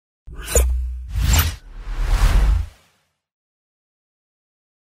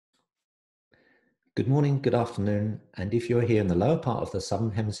Good morning, good afternoon, and if you're here in the lower part of the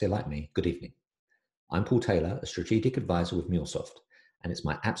Southern Hemisphere like me, good evening. I'm Paul Taylor, a strategic advisor with MuleSoft, and it's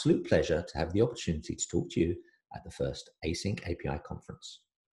my absolute pleasure to have the opportunity to talk to you at the first AsyncAPI conference,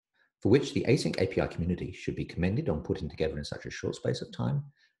 for which the AsyncAPI community should be commended on putting together in such a short space of time,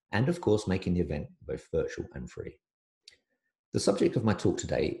 and of course making the event both virtual and free. The subject of my talk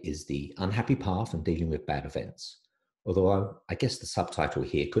today is the unhappy path and dealing with bad events, although I guess the subtitle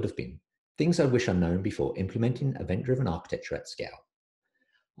here could have been Things I Wish I'd Known Before Implementing Event-Driven Architecture at Scale.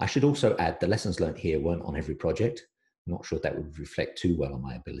 I should also add the lessons learned here weren't on every project. I'm not sure that would reflect too well on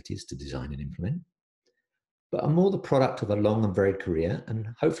my abilities to design and implement, but I'm more the product of a long and varied career, and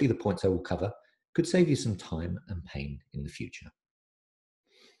hopefully the points I will cover could save you some time and pain in the future.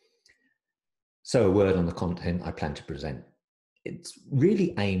 So a word on the content I plan to present. It's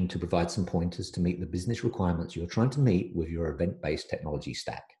really aimed to provide some pointers to meet the business requirements you're trying to meet with your event-based technology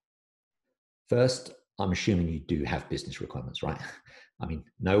stack. First, I'm assuming you do have business requirements, right? I mean,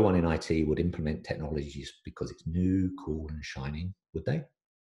 no one in IT would implement technologies because it's new, cool, and shining, would they?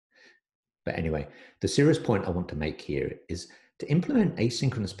 But anyway, the serious point I want to make here is to implement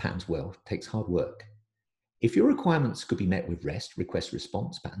asynchronous patterns well takes hard work. If your requirements could be met with REST, request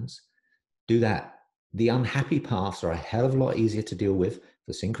response patterns, do that. The unhappy paths are a hell of a lot easier to deal with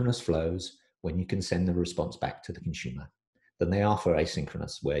for synchronous flows when you can send the response back to the consumer than they are for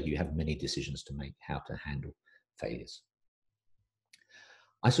asynchronous, where you have many decisions to make how to handle failures.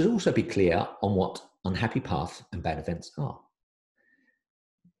 I should also be clear on what unhappy paths and bad events are,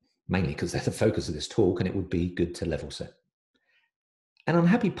 mainly because they're the focus of this talk and it would be good to level set. An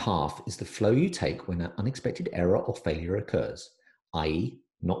unhappy path is the flow you take when an unexpected error or failure occurs, i.e.,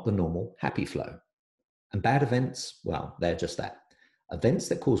 not the normal happy flow. And bad events, well, they're just that. Events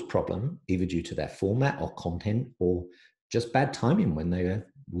that cause problem, either due to their format or content, or just bad timing when they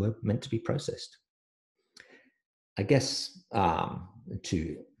were meant to be processed. I guess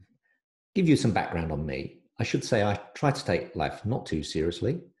to give you some background on me, I should say I try to take life not too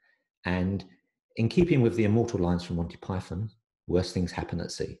seriously. And in keeping with the immortal lines from Monty Python, worse things happen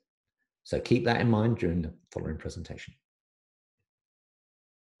at sea. So keep that in mind during the following presentation.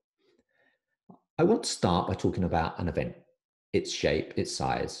 I want to start by talking about an event, its shape, its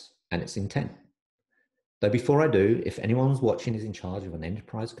size, and its intent. Though before I do, if anyone's watching is in charge of an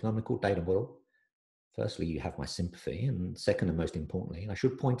enterprise canonical data model, firstly, you have my sympathy, and second and most importantly, I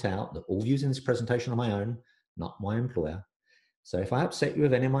should point out that all views in this presentation are my own, not my employer. So if I upset you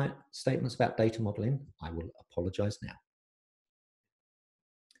with any of my statements about data modeling, I will apologize now.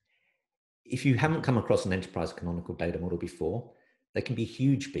 If you haven't come across an enterprise canonical data model before, they can be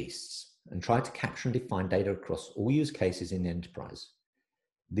huge beasts and try to capture and define data across all use cases in the enterprise.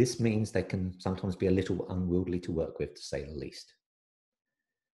 This means they can sometimes be a little unwieldy to work with, to say the least.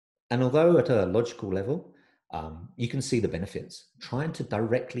 And although at a logical level, you can see the benefits, trying to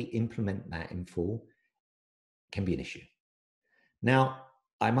directly implement that in full can be an issue. Now,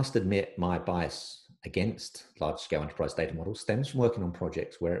 I must admit my bias against large-scale enterprise data models stems from working on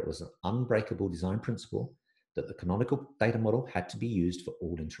projects where it was an unbreakable design principle that the canonical data model had to be used for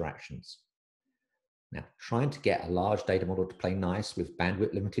all interactions. Now, trying to get a large data model to play nice with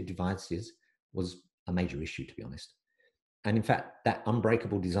bandwidth-limited devices was a major issue, to be honest. And in fact, that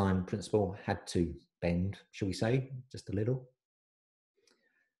unbreakable design principle had to bend, shall we say, just a little.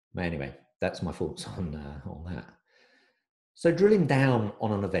 But anyway, that's my thoughts on that. So drilling down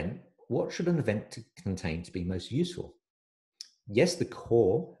on an event, what should an event contain to be most useful? Yes, the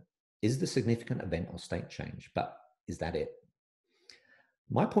core is the significant event or state change, but is that it?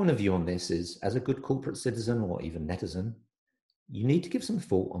 My point of view on this is, as a good corporate citizen or even netizen, you need to give some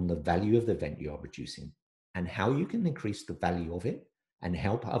thought on the value of the event you are producing and how you can increase the value of it and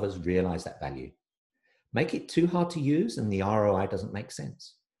help others realize that value. Make it too hard to use and the ROI doesn't make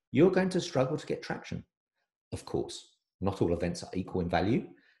sense. You're going to struggle to get traction. Of course, not all events are equal in value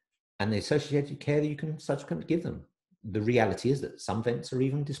and the associated care that you can subsequently give them. The reality is that some events are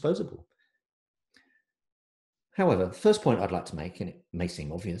even disposable. However, the first point I'd like to make, and it may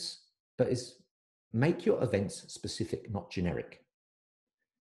seem obvious, but is make your events specific, not generic.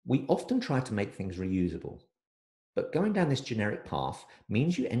 We often try to make things reusable, but going down this generic path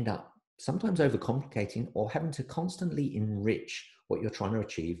means you end up sometimes overcomplicating or having to constantly enrich what you're trying to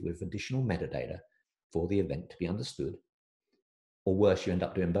achieve with additional metadata for the event to be understood. Or worse, you end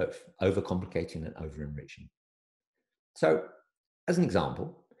up doing both, overcomplicating and over-enriching. So, as an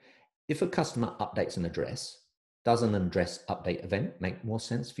example, if a customer updates an address, does an address update event make more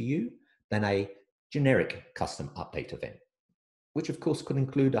sense for you than a generic custom update event, which of course could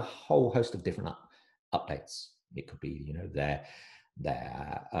include a whole host of different updates. It could be, their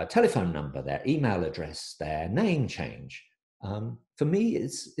their telephone number, their email address, their name change. For me,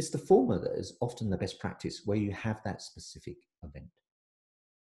 it's the former that is often the best practice, where you have that specific event.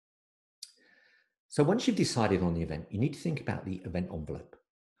 So once you've decided on the event, you need to think about the event envelope.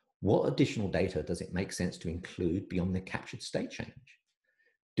 What additional data does it make sense to include beyond the captured state change?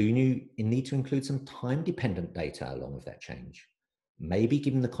 Do you need to include some time-dependent data along with that change? Maybe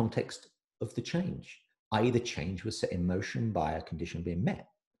given the context of the change, i.e. the change was set in motion by a condition being met,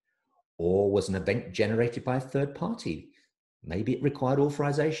 or was an event generated by a third party? Maybe it required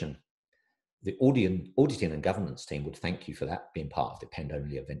authorization. The auditing and governance team would thank you for that being part of the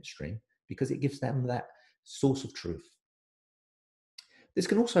append-only event stream, because it gives them that source of truth. This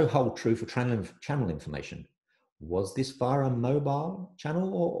can also hold true for channel information. Was this via a mobile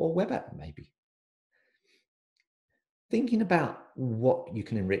channel or web app, maybe? Thinking about what you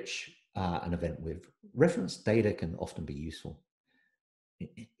can enrich an event with, reference data can often be useful.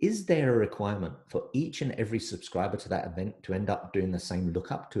 Is there a requirement for each and every subscriber to that event to end up doing the same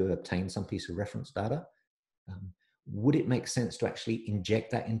lookup to obtain some piece of reference data? Would it make sense to actually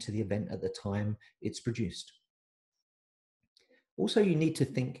inject that into the event at the time it's produced? Also, you need to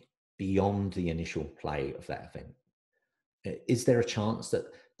think beyond the initial play of that event. Is there a chance that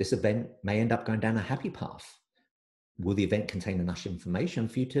this event may end up going down a happy path? Will the event contain enough information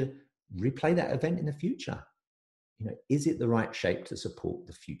for you to replay that event in the future? Is it the right shape to support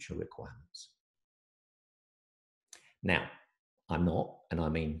the future requirements? Now, I'm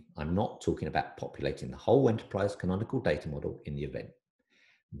not talking about populating the whole enterprise canonical data model in the event.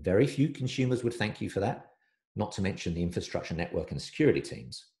 Very few consumers would thank you for that, not to mention the infrastructure network and security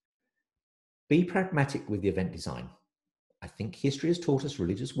teams. Be pragmatic with the event design. I think history has taught us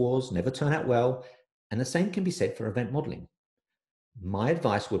religious wars never turn out well, and the same can be said for event modeling. My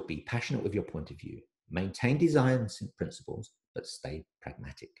advice would be passionate with your point of view, maintain design principles, but stay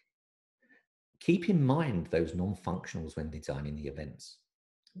pragmatic. Keep in mind those non-functionals when designing the events.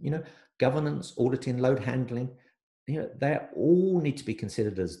 Governance, auditing, load handling, they all need to be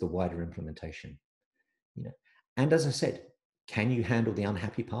considered as the wider implementation. And as I said, can you handle the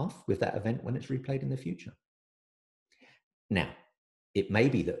unhappy path with that event when it's replayed in the future? Now, it may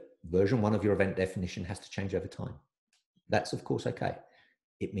be that version 1 of your event definition has to change over time. That's of course okay.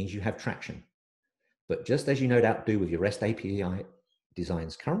 It means you have traction. But just as you no doubt do with your REST API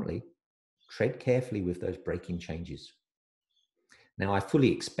designs currently, tread carefully with those breaking changes. Now, I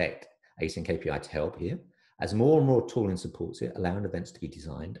fully expect AsyncAPI to help here, as more and more tooling supports it, allowing events to be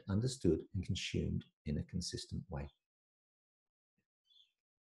designed, understood, and consumed in a consistent way.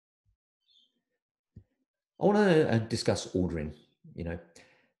 I want to discuss ordering,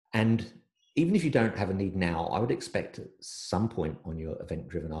 and even if you don't have a need now, I would expect at some point on your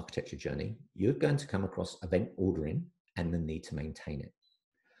event-driven architecture journey, you're going to come across event ordering and the need to maintain it.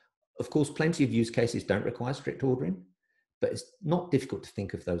 Of course, plenty of use cases don't require strict ordering, but it's not difficult to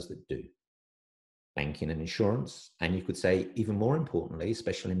think of those that do. Banking and insurance, and you could say even more importantly,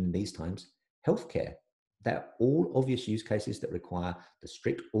 especially in these times, healthcare. They're all obvious use cases that require the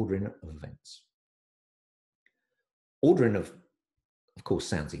strict ordering of events. Ordering of course,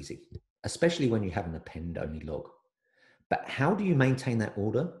 sounds easy, especially when you have an append-only log. But how do you maintain that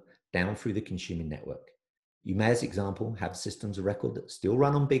order down through the consuming network? You may, as example, have systems of record that still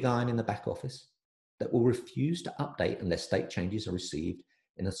run on Big Iron in the back office that will refuse to update unless state changes are received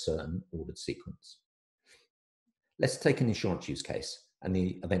in a certain ordered sequence. Let's take an insurance use case and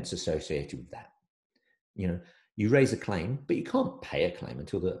the events associated with that. You raise a claim, but you can't pay a claim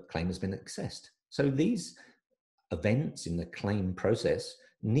until the claim has been accessed. So these events in the claim process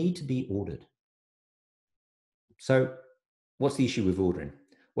need to be ordered. So what's the issue with ordering?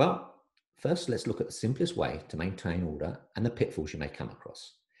 Well, first, let's look at the simplest way to maintain order and the pitfalls you may come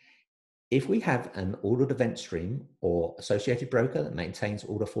across. If we have an ordered event stream or associated broker that maintains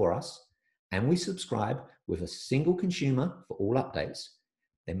order for us, and we subscribe with a single consumer for all updates,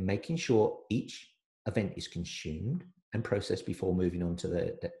 then making sure each event is consumed and processed before moving on to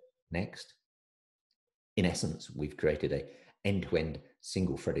the next. In essence, we've created an end-to-end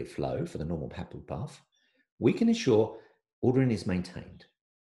single-threaded flow for the normal happy path. We can ensure ordering is maintained.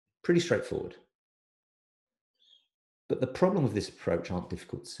 Pretty straightforward. But the problem with this approach aren't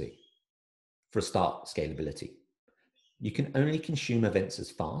difficult to see. For a start, scalability. You can only consume events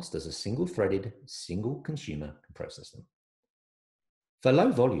as fast as a single-threaded, single consumer can process them. For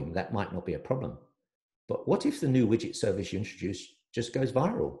low volume, that might not be a problem. But what if the new widget service you introduce just goes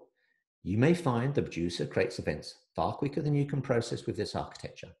viral? You may find the producer creates events far quicker than you can process with this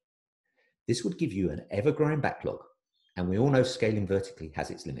architecture. This would give you an ever-growing backlog, and we all know scaling vertically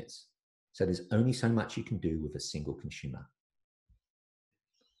has its limits. So there's only so much you can do with a single consumer.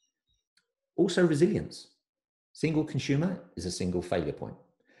 Also resilience. Single consumer is a single failure point.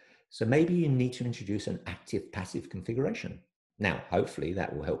 So maybe you need to introduce an active-passive configuration. Now, hopefully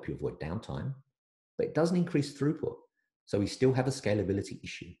that will help you avoid downtime, but it doesn't increase throughput. So we still have a scalability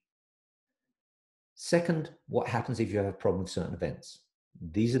issue. Second, what happens if you have a problem with certain events?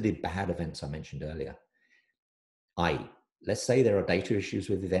 These are the bad events I mentioned earlier. i.e., let's say there are data issues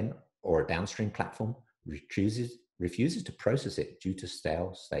with the event or a downstream platform refuses to process it due to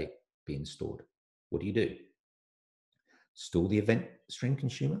stale state being stored. What do? Stall the event stream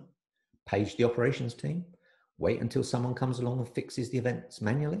consumer, page the operations team, wait until someone comes along and fixes the events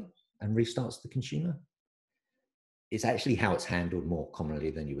manually and restarts the consumer? It's actually how it's handled more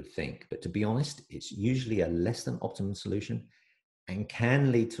commonly than you would think. But to be honest, it's usually a less than optimum solution and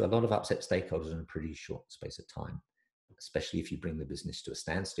can lead to a lot of upset stakeholders in a pretty short space of time, especially if you bring the business to a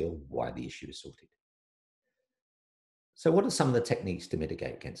standstill while the issue is sorted. So what are some of the techniques to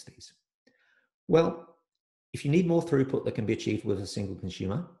mitigate against these? Well, if you need more throughput that can be achieved with a single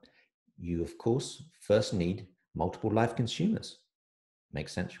consumer, you of course first need multiple live consumers.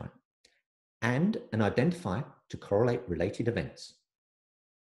 Makes sense, right? And an identifier to correlate related events.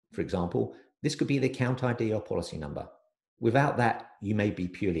 For example, this could be the account ID or policy number. Without that, you may be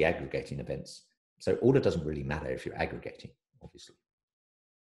purely aggregating events. So order doesn't really matter if you're aggregating, obviously.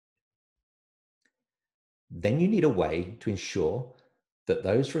 Then you need a way to ensure that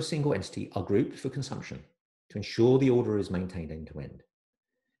those for a single entity are grouped for consumption to ensure the order is maintained end to end.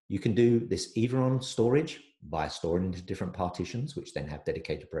 You can do this either on storage by storing into different partitions, which then have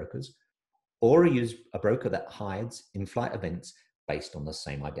dedicated brokers, or use a broker that hides in-flight events based on the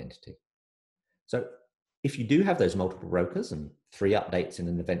same identity. So if you do have those multiple brokers and 3 updates in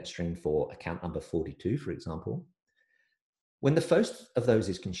an event stream for account number 42, for example, when the first of those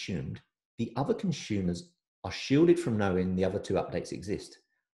is consumed, the other consumers are shielded from knowing the other 2 updates exist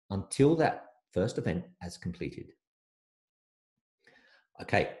until that first event has completed.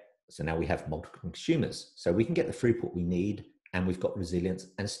 Okay, so now we have multiple consumers, so we can get the throughput we need and we've got resilience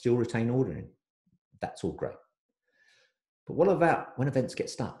and still retain ordering. That's all great. But what about when events get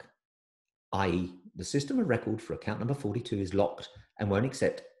stuck? i.e., the system of record for account number 42 is locked and won't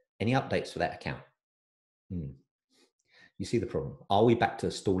accept any updates for that account. You see the problem. Are we back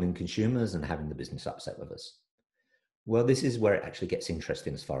to stalling consumers and having the business upset with us? Well, this is where it actually gets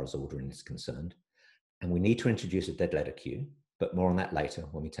interesting as far as ordering is concerned. And we need to introduce a dead letter queue, but more on that later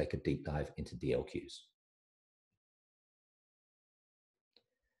when we take a deep dive into DLQs.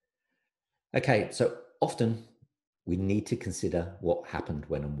 Okay, so often we need to consider what happened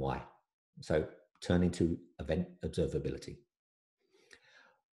when and why. So turning to event observability.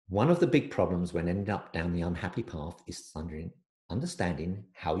 One of the big problems when ending up down the unhappy path is understanding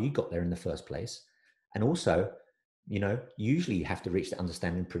how you got there in the first place. And also, usually you have to reach that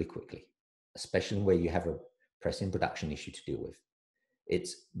understanding pretty quickly, especially where you have a pressing production issue to deal with.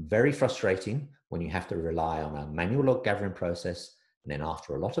 It's very frustrating when you have to rely on a manual log gathering process, and then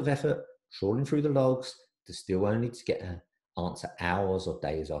after a lot of effort, trawling through the logs to still only to get an answer hours or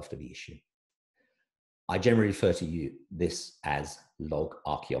days after the issue. I generally refer to this as log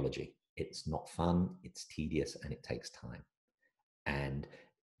archaeology. It's not fun, it's tedious, and it takes time. And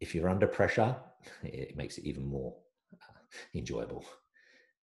if you're under pressure, it makes it even more enjoyable.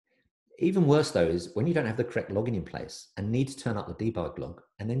 Even worse though is when you don't have the correct logging in place and need to turn up the debug log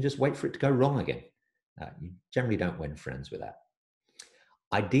and then just wait for it to go wrong again. You generally don't win friends with that.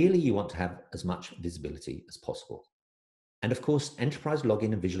 Ideally, you want to have as much visibility as possible. And of course, enterprise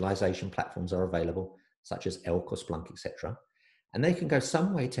login and visualization platforms are available, such as Elk or Splunk, etc. And they can go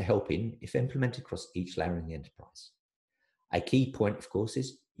some way to helping if implemented across each layer in the enterprise. A key point, of course,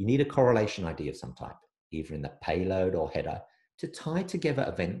 is you need a correlation ID of some type, either in the payload or header, to tie together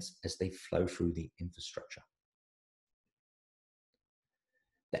events as they flow through the infrastructure.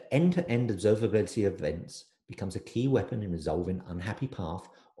 The end-to-end observability of events becomes a key weapon in resolving unhappy path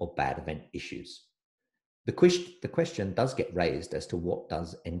or bad event issues. The question does get raised as to what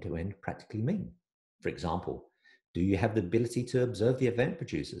does end-to-end practically mean. For example, do you have the ability to observe the event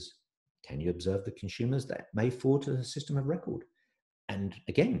producers? Can you observe the consumers that may forward to the system of record? And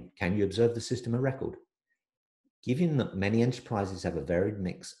again, can you observe the system of record? Given that many enterprises have a varied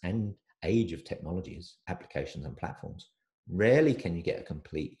mix and age of technologies, applications, and platforms, rarely can you get a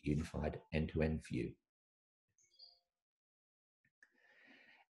complete unified end-to-end view.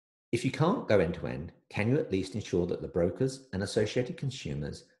 If you can't go end-to-end, can you at least ensure that the brokers and associated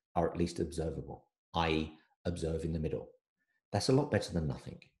consumers are at least observable, i.e. observe in the middle? That's a lot better than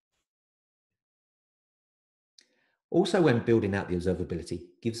nothing. Also, when building out the observability,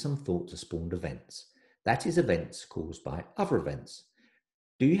 give some thought to spawned events. That is events caused by other events.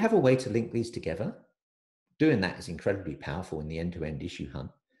 Do you have a way to link these together? Doing that is incredibly powerful in the end-to-end issue hunt.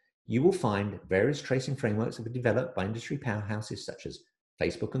 You will find various tracing frameworks that are developed by industry powerhouses such as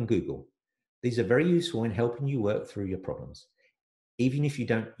Facebook and Google. These are very useful in helping you work through your problems. Even if you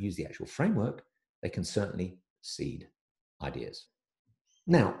don't use the actual framework, they can certainly seed ideas.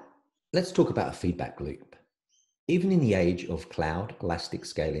 Now, let's talk about a feedback loop. Even in the age of cloud, elastic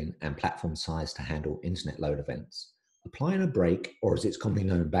scaling, and platform size to handle internet load events, applying a break, or as it's commonly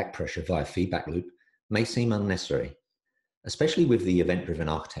known, back pressure via feedback loop, may seem unnecessary, especially with the event-driven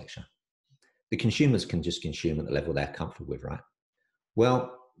architecture. The consumers can just consume at the level they're comfortable with, right?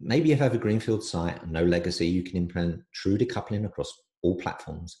 Well, maybe if you have a greenfield site and no legacy, you can implement true decoupling across all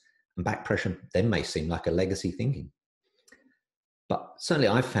platforms, and back pressure then may seem like a legacy thinking. But certainly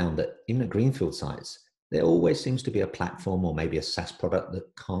I've found that in the greenfield sites, there always seems to be a platform or maybe a SaaS product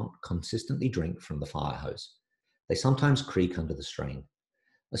that can't consistently drink from the fire hose. They sometimes creak under the strain,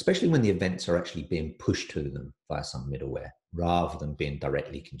 especially when the events are actually being pushed to them via some middleware rather than being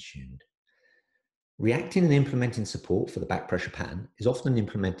directly consumed. Reacting and implementing support for the back pressure pattern is often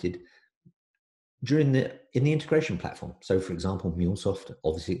implemented in the integration platform. So for example, MuleSoft,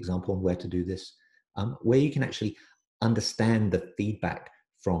 obviously example on where to do this, where you can actually understand the feedback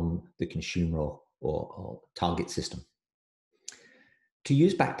from the consumer or target system. To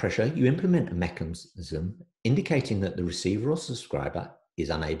use back pressure, you implement a mechanism indicating that the receiver or subscriber is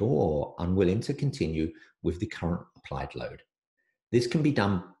unable or unwilling to continue with the current applied load. This can be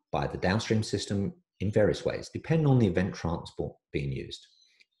done by the downstream system in various ways, depending on the event transport being used.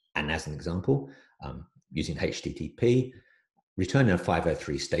 And as an example, using HTTP, returning a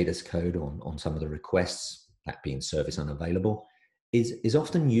 503 status code on some of the requests, that being service unavailable, is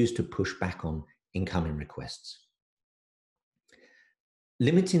often used to push back on incoming requests.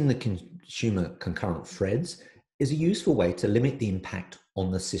 Limiting the consumer concurrent threads is a useful way to limit the impact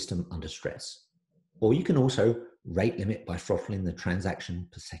on the system under stress. Or you can also rate limit by throttling the transaction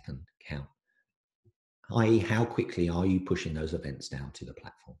per second count, i.e. how quickly are you pushing those events down to the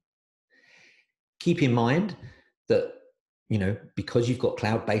platform. Keep in mind that, because you've got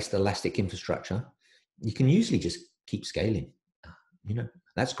cloud-based elastic infrastructure, you can usually just keep scaling.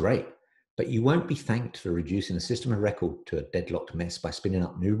 That's great, but you won't be thanked for reducing a system of record to a deadlocked mess by spinning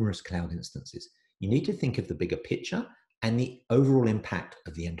up numerous cloud instances. You need to think of the bigger picture and the overall impact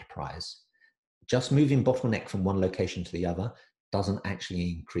of the enterprise. Just moving bottleneck from one location to the other doesn't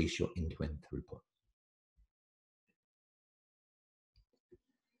actually increase your end-to-end throughput.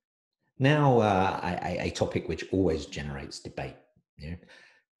 Now, a topic which always generates debate.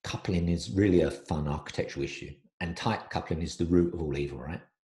 Coupling is really a fun architectural issue, and tight coupling is the root of all evil, right?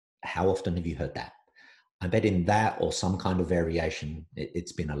 How often have you heard that? I bet in that or some kind of variation,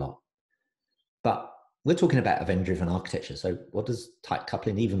 it's been a lot. But we're talking about event-driven architecture. So what does tight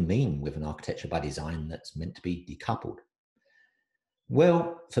coupling even mean with an architecture by design that's meant to be decoupled?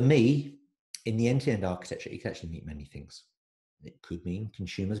 Well, for me, in the end-to-end architecture, it can actually mean many things. It could mean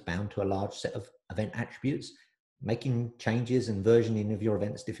consumers bound to a large set of event attributes, making changes and versioning of your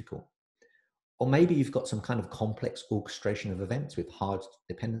events difficult. Or maybe you've got some kind of complex orchestration of events with hard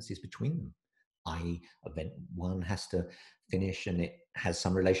dependencies between them, i.e. event one has to finish and it has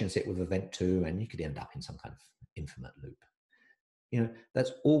some relationship with event two, and you could end up in some kind of infinite loop.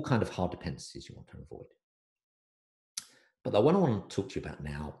 That's all kind of hard dependencies you want to avoid. But the one I want to talk to you about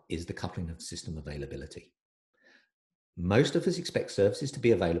now is the coupling of system availability. Most of us expect services to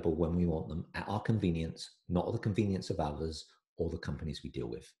be available when we want them at our convenience, not at the convenience of others or the companies we deal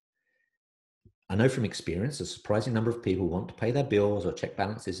with. I know from experience, a surprising number of people want to pay their bills or check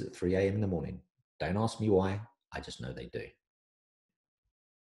balances at 3 a.m. in the morning. Don't ask me why, I just know they do.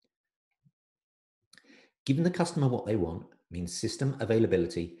 Giving the customer what they want means system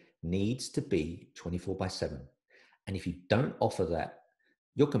availability needs to be 24/7. And if you don't offer that,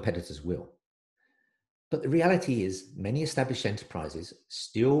 your competitors will. But the reality is many established enterprises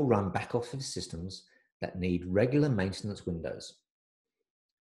still run back office systems that need regular maintenance windows.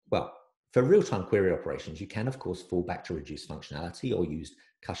 Well, for real-time query operations, you can, of course, fall back to reduced functionality or use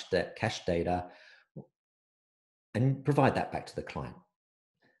cache data and provide that back to the client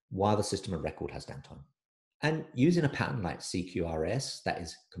while the system of record has downtime. And using a pattern like CQRS, that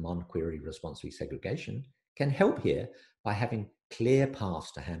is Command Query Response Resegregation, can help here by having clear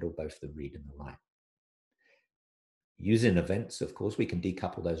paths to handle both the read and the write. Using events, of course, we can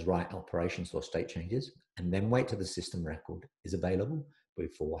decouple those write operations or state changes and then wait till the system record is available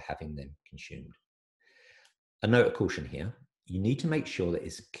before having them consumed. A note of caution here, you need to make sure that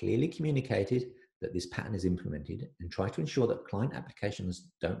it's clearly communicated that this pattern is implemented and try to ensure that client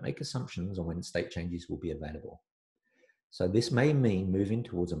applications don't make assumptions on when state changes will be available. So this may mean moving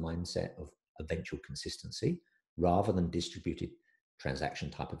towards a mindset of eventual consistency rather than distributed transaction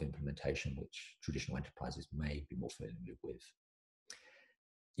type of implementation, which traditional enterprises may be more familiar with.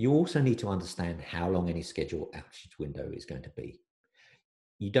 You also need to understand how long any scheduled outage window is going to be.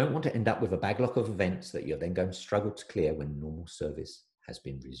 You don't want to end up with a backlog of events that you're then going to struggle to clear when normal service has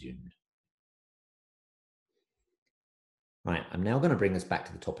been resumed. Right, I'm now going to bring us back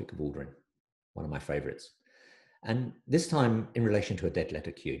to the topic of ordering, one of my favorites. And this time in relation to a dead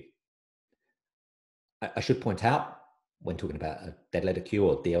letter queue. I should point out, when talking about a dead letter queue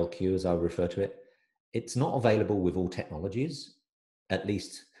or DLQ as I refer to it, it's not available with all technologies, at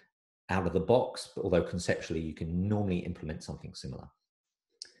least out of the box, although conceptually you can normally implement something similar.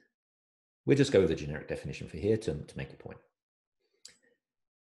 We'll just go with the generic definition for here to make a point.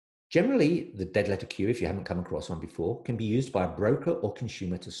 Generally, the dead letter queue, if you haven't come across one before, can be used by a broker or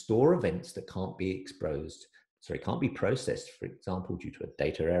consumer to store events that can't be processed, for example, due to a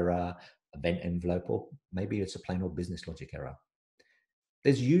data error, event envelope, or maybe it's a plain old business logic error.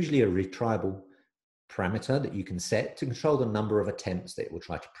 There's usually a retriable parameter that you can set to control the number of attempts that it will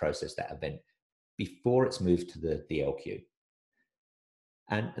try to process that event before it's moved to the DL queue.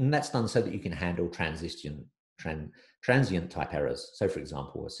 And that's done so that you can handle transient type errors. So for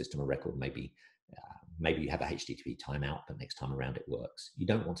example, a system of record, maybe you have a HTTP timeout, but next time around it works. You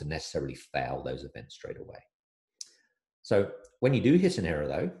don't want to necessarily fail those events straight away. So when you do hit an error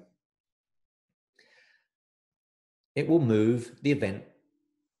though, it will move the event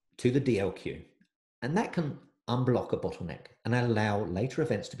to the DL queue. And that can unblock a bottleneck and allow later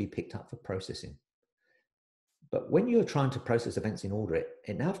events to be picked up for processing. But when you're trying to process events in order,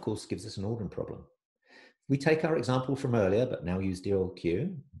 it now, of course, gives us an ordering problem. We take our example from earlier, but now use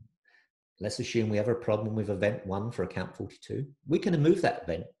DLQ. Let's assume we have a problem with event 1 for account 42. We can move that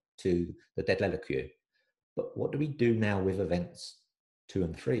event to the dead letter queue. But what do we do now with events 2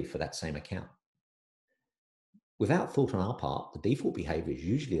 and 3 for that same account? Without thought on our part, the default behavior is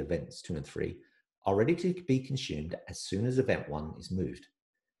usually events 2 and 3 are ready to be consumed as soon as event 1 is moved.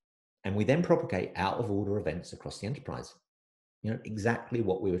 And we then propagate out of order events across the enterprise. Exactly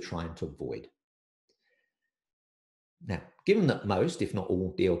what we were trying to avoid. Now, given that most, if not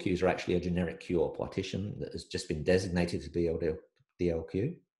all, DLQs are actually a generic queue or partition that has just been designated to be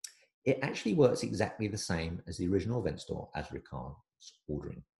DLQ, it actually works exactly the same as the original event store as regards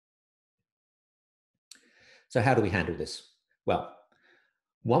ordering. So how do we handle this? Well,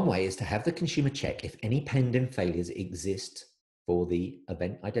 one way is to have the consumer check if any pending failures exist for the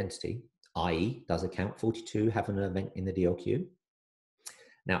event identity, i.e. does account 42 have an event in the DLQ?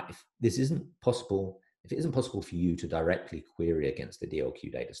 Now, if it isn't possible for you to directly query against the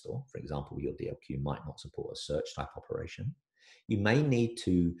DLQ data store, for example, your DLQ might not support a search type operation, you may need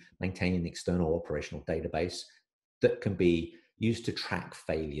to maintain an external operational database that can be used to track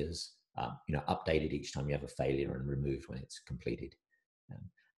failures, updated each time you have a failure and removed when it's completed.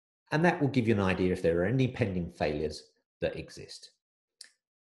 And that will give you an idea if there are any pending failures that exist.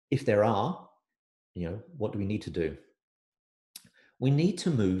 If there are, what do we need to do? We need to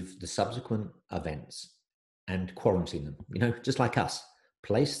move the subsequent events and quarantine them, just like us.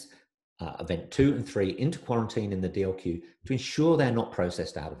 Place event 2 and 3 into quarantine in the DLQ to ensure they're not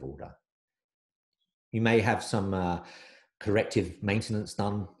processed out of order. You may have some corrective maintenance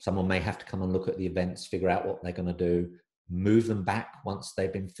done. Someone may have to come and look at the events, figure out what they're going to do, move them back once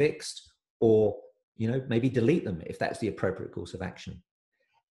they've been fixed, or maybe delete them if that's the appropriate course of action.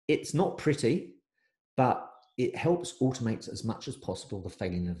 It's not pretty, but it helps automate as much as possible the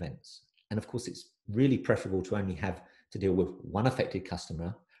failing events. And of course, it's really preferable to only have to deal with one affected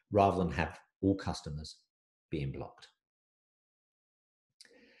customer rather than have all customers being blocked.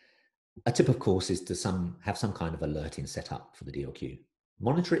 A tip, of course, is to have some kind of alerting set up for the DLQ.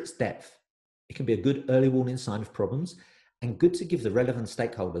 Monitor its depth. It can be a good early warning sign of problems and good to give the relevant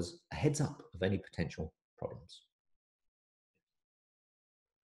stakeholders a heads up of any potential problems.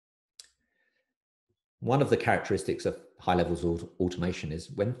 One of the characteristics of high levels of automation is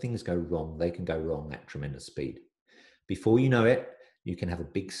when things go wrong, they can go wrong at tremendous speed. Before you know it, you can have a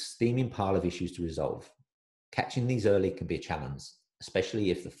big steaming pile of issues to resolve. Catching these early can be a challenge, especially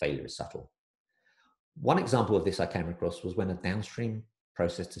if the failure is subtle. One example of this I came across was when a downstream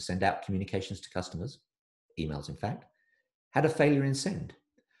process to send out communications to customers, emails in fact, had a failure in send.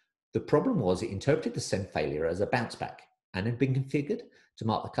 The problem was it interpreted the send failure as a bounce back and had been configured to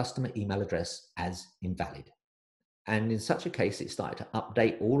mark the customer email address as invalid. And in such a case, it started to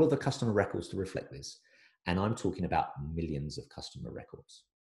update all of the customer records to reflect this. And I'm talking about millions of customer records.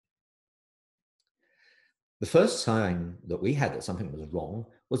 The first sign that we had that something was wrong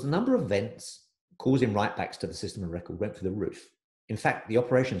was the number of events calls in writebacks to the system of record went through the roof. In fact, the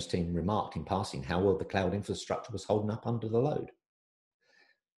operations team remarked in passing how well the cloud infrastructure was holding up under the load.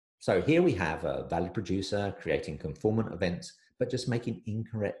 So here we have a valid producer creating conformant events, but just making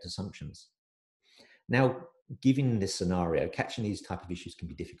incorrect assumptions. Now, given this scenario, catching these type of issues can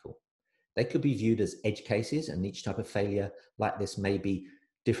be difficult. They could be viewed as edge cases, and each type of failure like this may be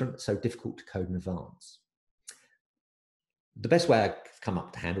different, so difficult to code in advance. The best way I've come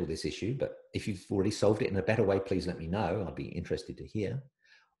up to handle this issue, but if you've already solved it in a better way, please let me know. I'd be interested to hear,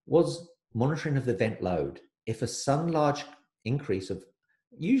 was monitoring of the event load. If a sudden large increase of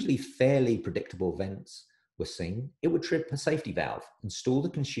usually fairly predictable events were seen, it would trip a safety valve and stall the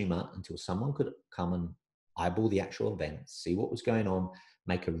consumer until someone could come and eyeball the actual event, see what was going on,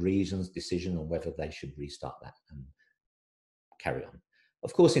 make a reasoned decision on whether they should restart that and carry on.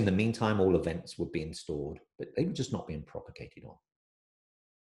 Of course, in the meantime, all events were being stored, but they were just not being propagated on.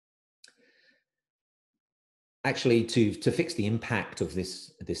 Actually, to fix the impact of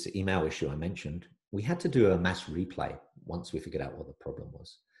this email issue I mentioned, we had to do a mass replay once we figured out what the problem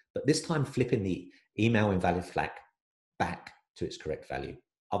was. But this time, flipping the email invalid flag back to its correct value.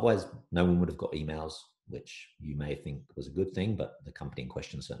 Otherwise, no one would have got emails, which you may think was a good thing, but the company in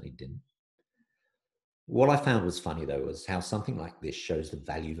question certainly didn't. What I found was funny, though, was how something like this shows the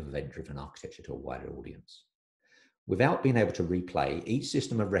value of event-driven architecture to a wider audience. Without being able to replay, each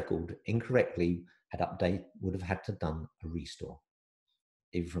system of record incorrectly would have had to done a restore,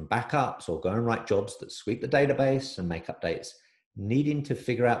 either from backups or go and write jobs that sweep the database and make updates, needing to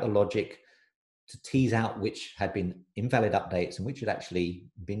figure out the logic to tease out which had been invalid updates and which had actually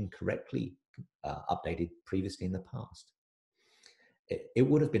been correctly updated previously in the past. It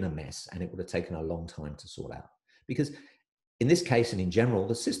would have been a mess, and it would have taken a long time to sort out. Because in this case, and in general,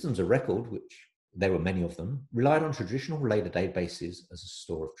 the systems of record, which there were many of them, relied on traditional related databases as a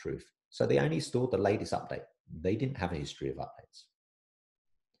store of truth. So they only stored the latest update. They didn't have a history of updates.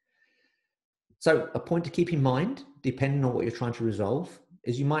 So a point to keep in mind, depending on what you're trying to resolve,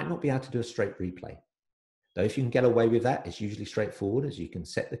 is you might not be able to do a straight replay. Though if you can get away with that, it's usually straightforward, as you can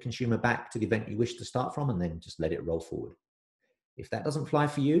set the consumer back to the event you wish to start from and then just let it roll forward. If that doesn't fly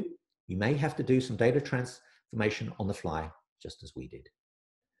for you, you may have to do some data transformation on the fly, just as we did.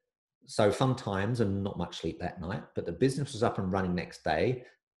 So fun times and not much sleep that night, but the business was up and running next day,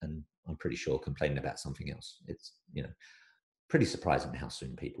 and I'm pretty sure complaining about something else. It's, pretty surprising how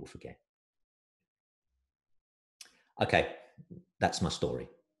soon people forget. Okay, that's my story.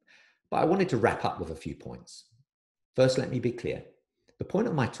 But I wanted to wrap up with a few points. First, let me be clear. The point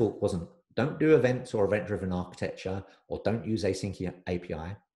of my talk wasn't don't do events or event-driven architecture or don't use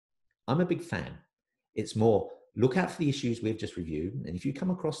AsyncAPI. I'm a big fan. It's more, look out for the issues we've just reviewed, and if you come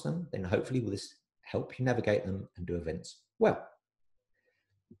across them, then hopefully will this help you navigate them and do events well.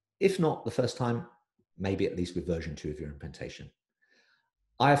 If not the first time, maybe at least with version 2 of your implementation.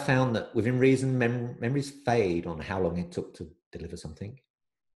 I have found that within reason, memories fade on how long it took to deliver something,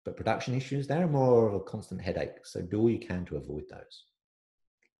 but production issues, they're more of a constant headache, so do all you can to avoid those.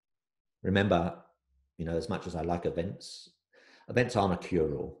 Remember, as much as I like events aren't a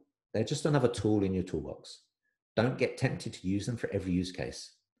cure-all. They're just another tool in your toolbox. Don't get tempted to use them for every use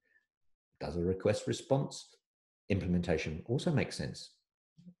case. Does a request response implementation also make sense?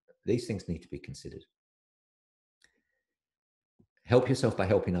 These things need to be considered. Help yourself by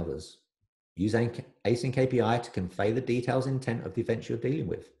helping others. Use AsyncAPI to convey the details and intent of the events you're dealing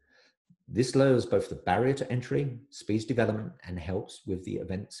with. This lowers both the barrier to entry, speeds development, and helps with the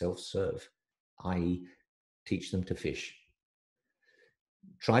event self-serve, i.e. teach them to fish.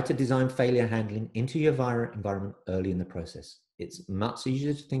 Try to design failure handling into your environment early in the process. It's much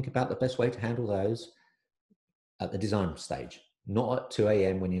easier to think about the best way to handle those at the design stage, not at 2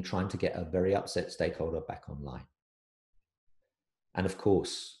 a.m. when you're trying to get a very upset stakeholder back online. And of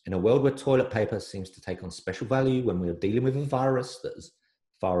course, in a world where toilet paper seems to take on special value when we're dealing with a virus that, as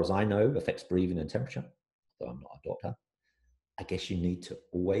far as I know, affects breathing and temperature, though I'm not a doctor, I guess you need to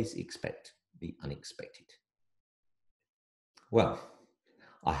always expect the unexpected. Well,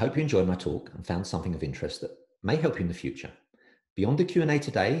 I hope you enjoyed my talk and found something of interest that may help you in the future. Beyond the Q&A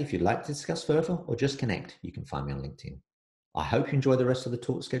today, if you'd like to discuss further or just connect, you can find me on LinkedIn. I hope you enjoy the rest of the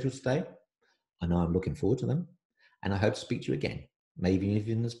talk scheduled today. I know I'm looking forward to them, and I hope to speak to you again, maybe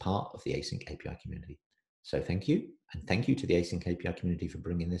even as part of the AsyncAPI community. So thank you, and thank you to the AsyncAPI community for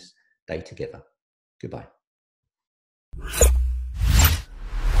bringing this day together. Goodbye.